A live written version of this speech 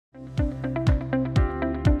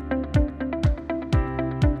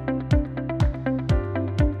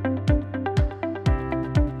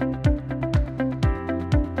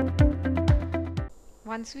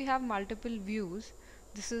Once we have multiple views,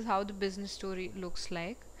 this is how the business story looks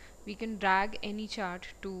like. We can drag any chart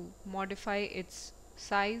to modify its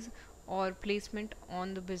size or placement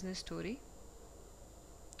on the business story.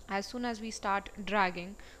 As soon as we start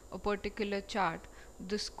dragging a particular chart,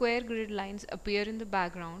 the square grid lines appear in the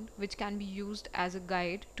background, which can be used as a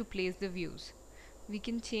guide to place the views. We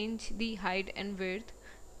can change the height and width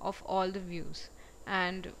of all the views,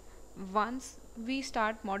 and once we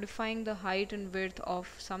start modifying the height and width of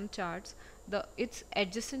some charts, its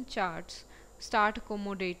adjacent charts start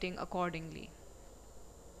accommodating accordingly.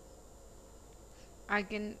 I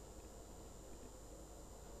can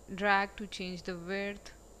drag to change the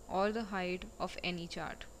width or the height of any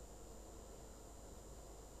chart.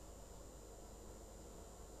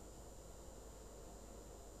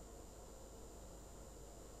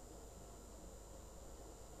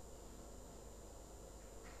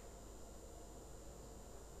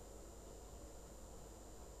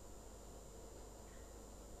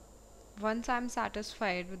 Once I'm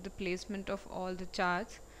satisfied with the placement of all the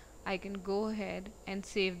charts, I can go ahead and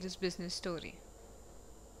save this business story.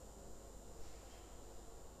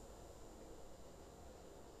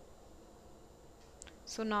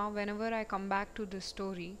 So now whenever I come back to this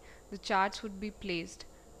story, the charts would be placed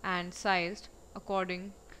and sized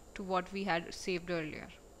according to what we had saved earlier.